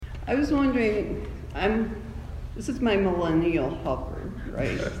I was wondering, this is my millennial helper,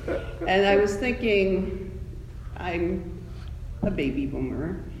 right? And I was thinking, I'm a baby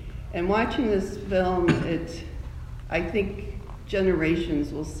boomer, and watching this film, I think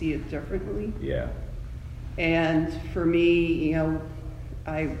generations will see it differently. Yeah. And for me,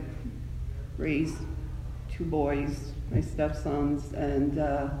 I raised 2 boys, my stepsons, and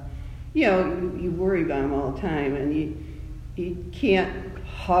you worry about them all the time, and you can't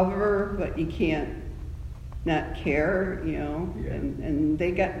hover, but you can't not care, Yeah. and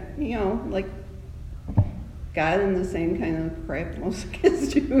they got, got in the same kind of crap most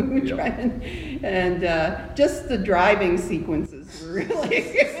kids do, trying, and just the driving sequences were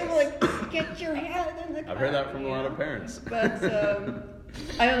really like, get your head in the car. I've heard that from a lot of parents. But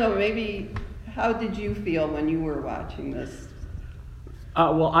I don't know, maybe, how did you feel when you were watching this?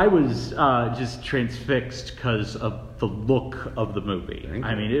 Well, I was just transfixed because of the look of the movie.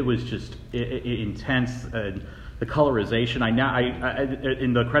 I mean, it was just intense. The colorization. I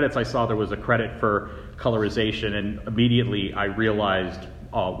in the credits I saw there was a credit for colorization, and immediately I realized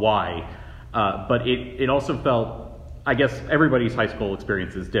why. But it also felt. I guess everybody's high school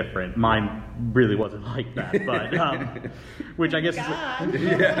experience is different. Mine really wasn't like that, but which I guess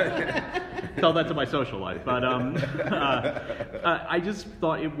tell that to my social life. But I just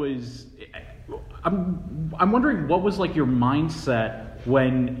thought it was. I'm wondering what was like your mindset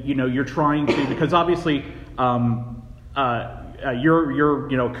when you're trying to, because obviously you're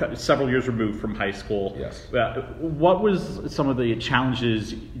several years removed from high school. Yes. What was some of the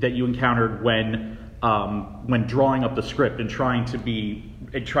challenges that you encountered when drawing up the script and trying to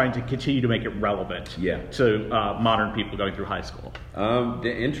continue to make it relevant to modern people going through high school?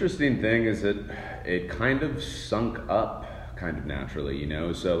 The interesting thing is that it kind of sunk up kind of naturally,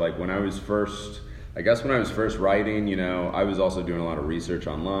 So like when I was first writing, I was also doing a lot of research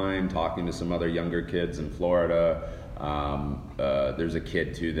online, talking to some other younger kids in Florida. There's a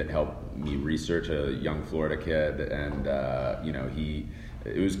kid too that helped me research, a young Florida kid, and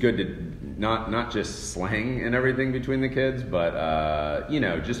it was good to not just slang and everything between the kids, but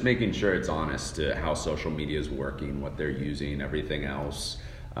just making sure it's honest to how social media is working, what they're using, everything else.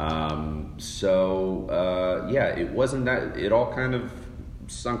 It wasn't that, it all kind of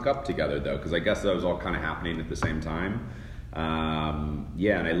sunk up together though, because I guess that was all kind of happening at the same time.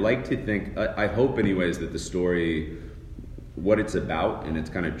 And I like to think, I hope anyways, that the story, what it's about and its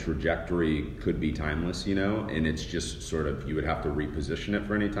kind of trajectory could be timeless, and it's just sort of, you would have to reposition it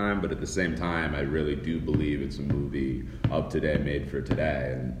for any time, but at the same time, I really do believe it's a movie of today, made for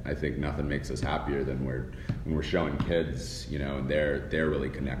today, and I think nothing makes us happier than when we're showing kids, and they're really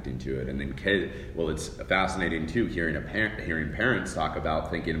connecting to it, and then it's fascinating too, hearing parents talk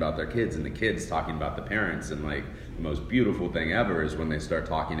about thinking about their kids, and the kids talking about the parents, and like the most beautiful thing ever is when they start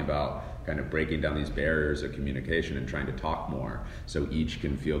talking about kind of breaking down these barriers of communication and trying to talk more so each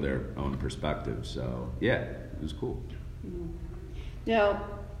can feel their own perspective. So yeah, it was cool. Now,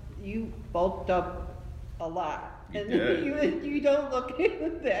 you bulked up a lot. And you don't look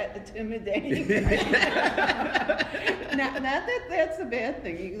that intimidating. Not that that's a bad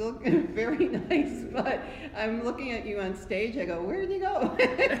thing. You look very nice, but I'm looking at you on stage. I go, where did you go?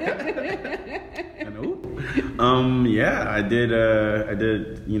 I know. I did.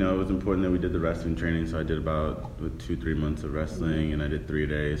 It was important that we did the wrestling training, so I did about 2-3 months of wrestling, and I did 3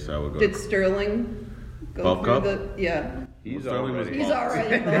 days. So I would go. Did Sterling go bulk through up? He's already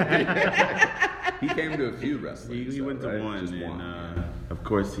already. He came to a few wrestling. He went to right? one, Just and one. of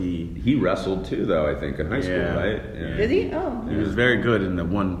course he wrestled too, though. I think in high school, right? Yeah. Did he? Oh, he was very good in the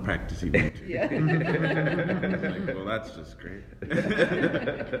one practice he went to. Yeah. Well, that's just great.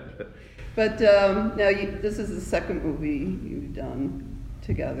 But now this is the second movie you've done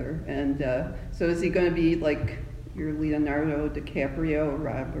together, and so is he going to be like your Leonardo DiCaprio,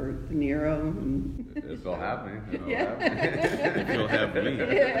 Robert De Niro? If they'll have me. If you'll have me.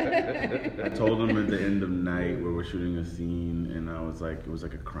 Yeah. I told him at the end of the night where we're shooting a scene, and I was like, it was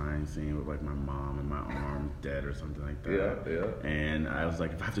like a crying scene with like my mom and my arm dead or something like that. Yeah. And I was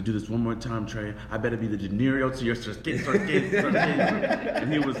like, if I have to do this one more time, Trey, I better be the De Niro to your skin.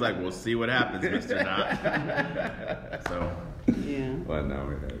 And he was like, we'll see what happens, Mr. Knott. So. Yeah. Well, now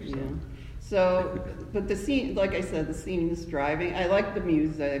we have. Yeah. So, but the scene, like I said, the scene is driving. I like the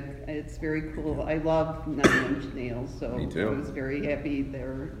music. It's very cool. I love Nine Inch Nails, so Me too. I was very happy they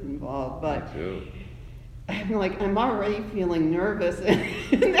were involved. But Me too. I'm already feeling nervous, and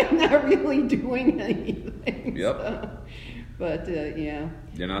they're not really doing anything. Yep. So. But yeah.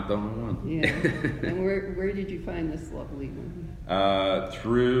 You're not the only one. Yeah. And where did you find this lovely one?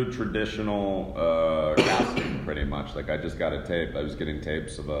 Through traditional casting, pretty much. Like I just got a tape. I was getting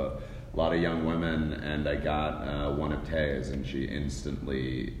tapes of a lot of young women, and I got one of Tay's, and she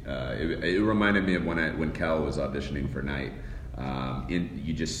instantly. It reminded me of when Kel was auditioning for Night.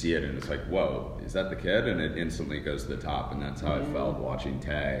 You just see it, and it's like, whoa, is that the kid? And it instantly goes to the top, and that's how I felt watching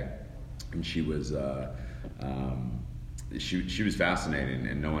Tay. And she was. She was fascinating,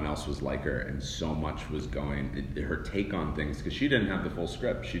 and no one else was like her, and so much was going. Her take on things, because she didn't have the full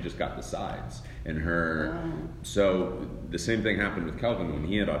script, she just got the sides. And her, so the same thing happened with Kelvin when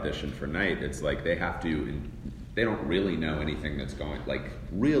he had auditioned for Night. It's like they don't really know anything that's going, like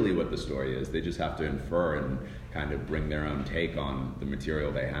really what the story is. They just have to infer and kind of bring their own take on the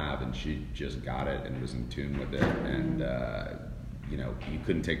material they have, and she just got it and was in tune with it, and you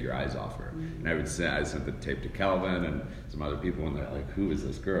couldn't take your eyes off her. And I sent the tape to Kelvin and some other people, and they're like, who is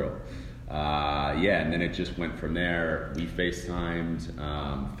this girl? And then it just went from there. We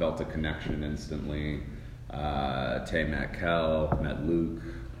FaceTimed, felt a connection instantly. Tay met Kel, met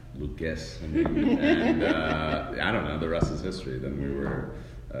Lucas, and I don't know, the rest is history. Then we were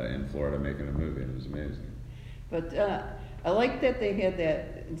in Florida making a movie, and it was amazing. But I like that they had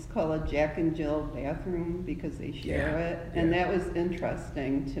that, it's called a Jack and Jill bathroom because they share it. And that was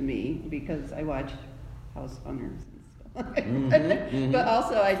interesting to me because I watch House Hunters and stuff. But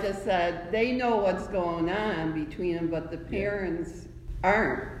also I just said, they know what's going on between them, but the parents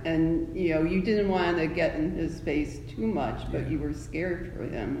aren't. And, you didn't want to get in his face too much, but you were scared for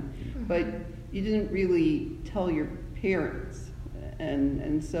him. But you didn't really tell your parents.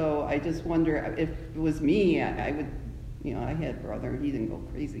 And so I just wonder, if it was me, I would... I had a brother, he didn't go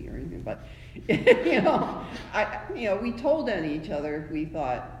crazy or anything, but, we told on each other, we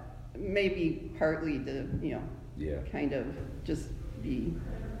thought, maybe partly to, kind of just be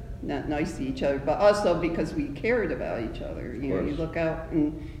not nice to each other, but also because we cared about each other. You look out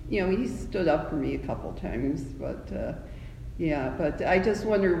and, he stood up for me a couple times, but, but I just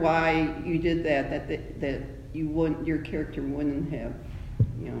wonder why you did that you wouldn't, your character wouldn't have,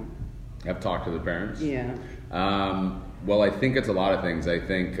 Have talked to the parents? Yeah. Well, I think it's a lot of things. I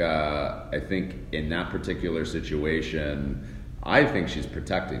think in that particular situation, I think she's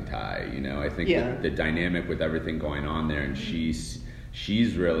protecting Ty. I think the dynamic with everything going on there, and she's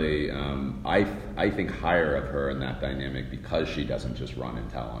really, I think higher of her in that dynamic because she doesn't just run and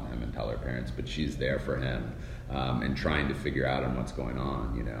tell on him and tell her parents, but she's there for him and trying to figure out on what's going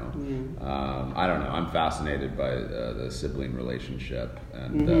on. I don't know. I'm fascinated by the sibling relationship,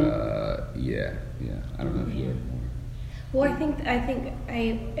 and I don't know if you have more. Well, I think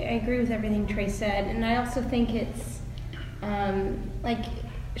I agree with everything Trey said, and I also think it's like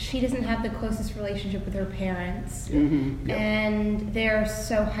she doesn't have the closest relationship with her parents, and they're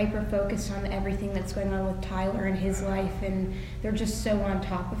so hyper focused on everything that's going on with Tyler and his life, and they're just so on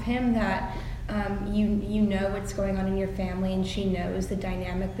top of him that you know what's going on in your family, and she knows the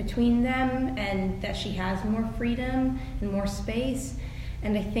dynamic between them, and that she has more freedom and more space.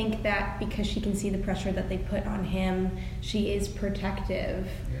 And I think that because she can see the pressure that they put on him, she is protective.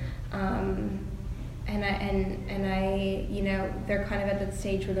 And I, they're kind of at that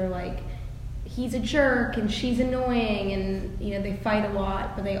stage where they're like, he's a jerk and she's annoying, and they fight a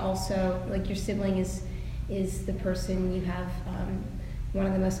lot, but they also, like, your sibling is the person you have one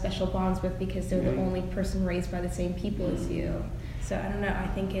of the most special bonds with because they're the only person raised by the same people as you. So I don't know. I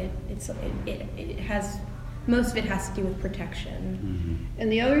think it has. Most of it has to do with protection.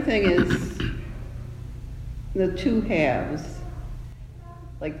 And the other thing is the two halves.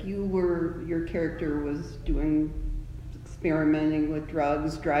 Like your character was experimenting with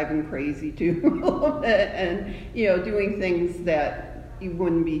drugs, driving crazy too, a little bit, and doing things that you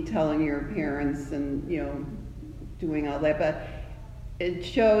wouldn't be telling your parents, and doing all that. But it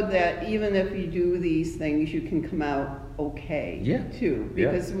showed that even if you do these things, you can come out okay too,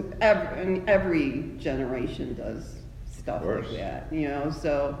 because every generation does stuff like that,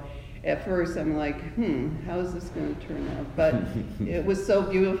 so at first I'm like, how is this going to turn out? But it was so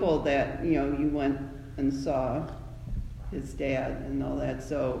beautiful that you went and saw his dad and all that,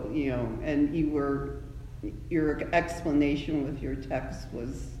 so and your explanation with your text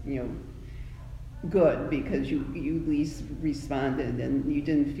was good, because you at least responded, and you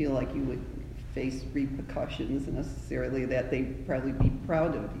didn't feel like you would face repercussions necessarily, that they'd probably be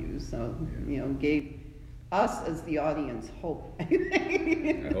proud of you. So, gave us as the audience hope. I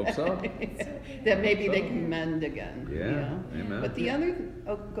hope so. That maybe they can mend again. Yeah, amen. But the other,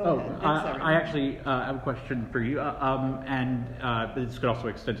 go ahead. Sorry. I actually have a question for you, and this could also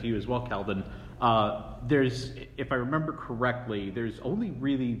extend to you as well, Kelvin. There's, if I remember correctly, there's only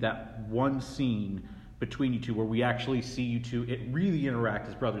really that one scene between you two where we actually see you two really interact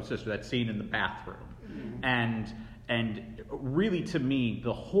as brother and sister. That scene in the bathroom, and really, to me,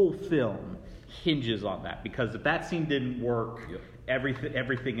 the whole film hinges on that, because if that scene didn't work,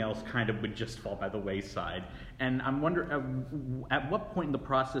 everything else kind of would just fall by the wayside. And I'm wondering, at what point in the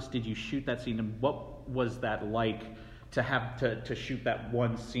process did you shoot that scene, and what was that like to have to shoot that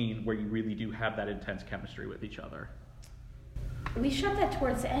one scene where you really do have that intense chemistry with each other? We shot that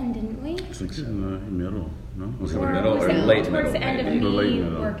towards the end, didn't we? It's like in the middle, no? Was it the middle or late middle? Towards the end of me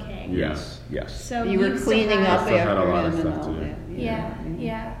working. Yes. So you were cleaning up still had after a lot of him and stuff all to do. that.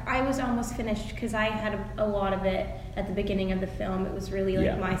 Yeah. I was almost finished because I had a lot of it at the beginning of the film. It was really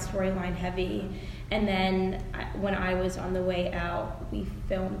like my storyline heavy. And then when I was on the way out, we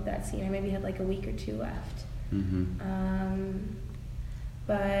filmed that scene. I maybe had like a week or two left.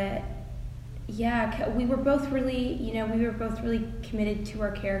 But yeah, we were both really, committed to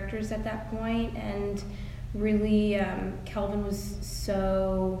our characters at that point, and really, Kelvin was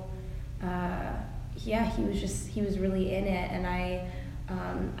so, he was really in it, and I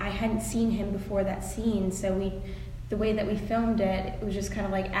hadn't seen him before that scene, so the way that we filmed it was just kind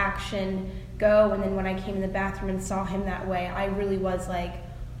of like action, go, and then when I came in the bathroom and saw him that way, I really was like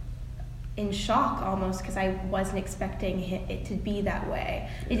in shock almost, because I wasn't expecting it to be that way.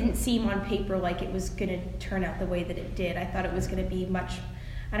 It didn't seem on paper like it was going to turn out the way that it did. I thought it was going to be much,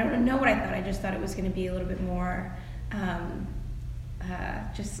 I don't know what I thought, I just thought it was going to be a little bit more,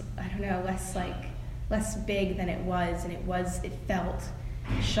 less big than it was, and it felt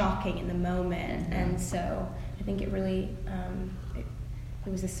shocking in the moment, and so I think it really, it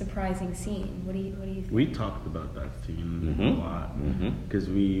was a surprising scene. What do you think? We talked about that scene a lot, because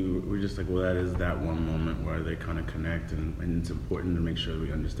we were just like, well, that is that one moment where they kind of connect, and it's important to make sure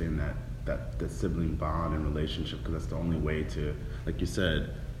we understand that sibling bond and relationship, because that's the only way to, like you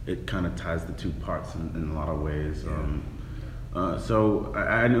said, it kind of ties the two parts in a lot of ways. So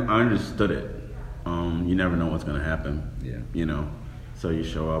I understood it. You never know what's going to happen. So you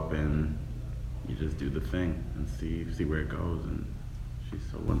show up and you just do the thing and see where it goes, and she's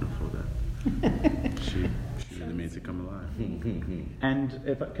so wonderful that she really makes it come alive. And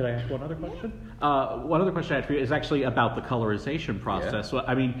could I ask one other question? One other question I had for you is actually about the colorization process. So,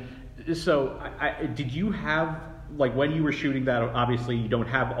 I mean, did you have, like, when you were shooting that, obviously you don't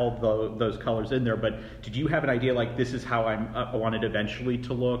have all those colors in there, but did you have an idea, like, this is how I want it eventually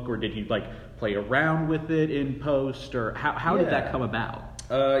to look, or did you, like, play around with it in post, or how did that come about?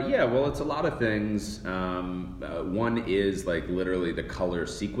 Well, it's a lot of things. One is like literally the color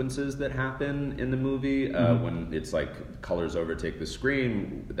sequences that happen in the movie when it's like colors overtake the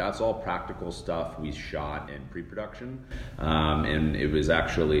screen. That's all practical stuff we shot in pre-production, and it was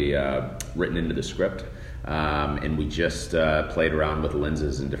actually written into the script. And we just played around with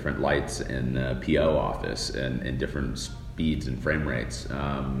lenses and different lights in the PO office and different speeds and frame rates.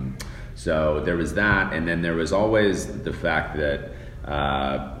 So there was that, and then there was always the fact that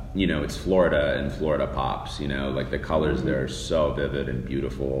it's Florida and Florida pops, like the colors there are so vivid and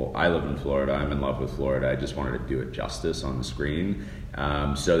beautiful. I live in Florida. I'm in love with Florida. I just wanted to do it justice on the screen.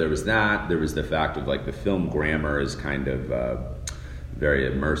 So there was that. There was the fact of like the film grammar is kind of very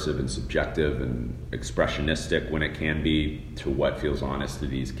immersive and subjective and expressionistic when it can be to what feels honest to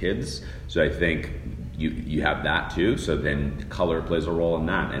these kids. So I think you have that too. So then color plays a role in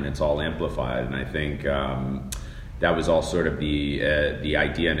that, and it's all amplified. And I think that was all sort of the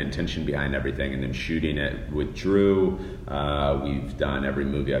idea and intention behind everything. And then shooting it with Drew, we've done every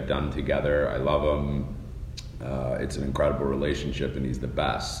movie I've done together. I love him. It's an incredible relationship, and he's the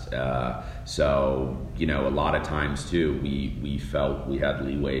best. So a lot of times too, we felt we had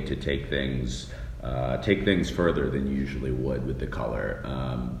leeway to take things further than you usually would with the color.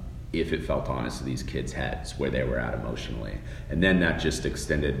 If it felt honest to these kids' heads, where they were at emotionally. And then that just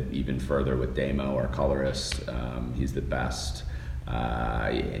extended even further with Damo, our colorist. He's the best.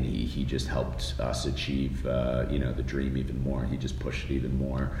 And he just helped us achieve, the dream even more. He just pushed it even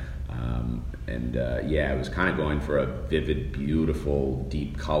more. It was kind of going for a vivid, beautiful,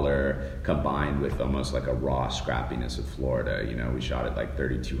 deep color combined with almost like a raw scrappiness of Florida. We shot at like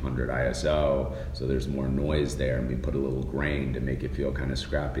 3200 ISO, so there's more noise there, and we put a little grain to make it feel kind of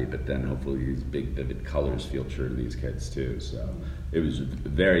scrappy, but then hopefully these big, vivid colors feel true to these kids too. So it was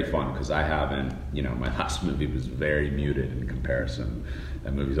very fun because I haven't, my last movie was very muted in comparison.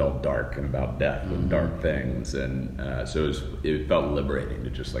 That movie's all dark and about death and dark things, and so it felt liberating to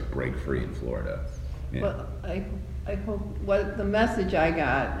just like break free in Florida. Yeah. Well, I hope what the message I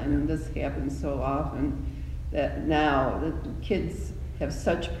got, and this happens so often, that now the kids have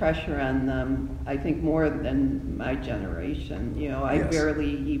such pressure on them, I think more than my generation. I Yes.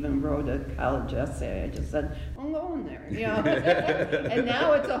 barely even wrote a college essay. I just said, I'm going there, and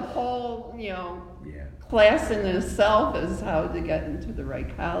now it's a whole, class in itself is how to get into the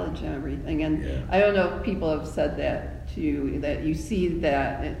right college and everything. And I don't know if people have said that to you, that you see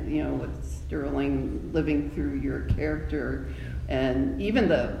that, with Sterling living through your character. And even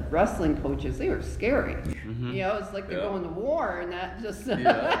the wrestling coaches, they were scary. It's like they're going to war and not just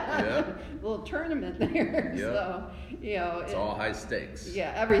a little tournament there. So, it's all high stakes.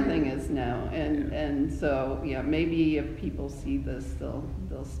 Yeah, everything is now. And so, maybe if people see this, they'll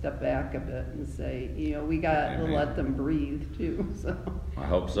step back a bit and say, we got to let them breathe too. So I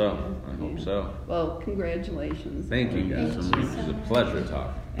hope so. I hope so. Well, congratulations. Thank you guys. Thank you It was a pleasure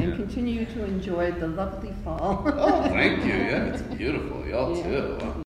talking. And continue to enjoy the lovely fall. Oh, thank you. Yeah, it's beautiful. Y'all too.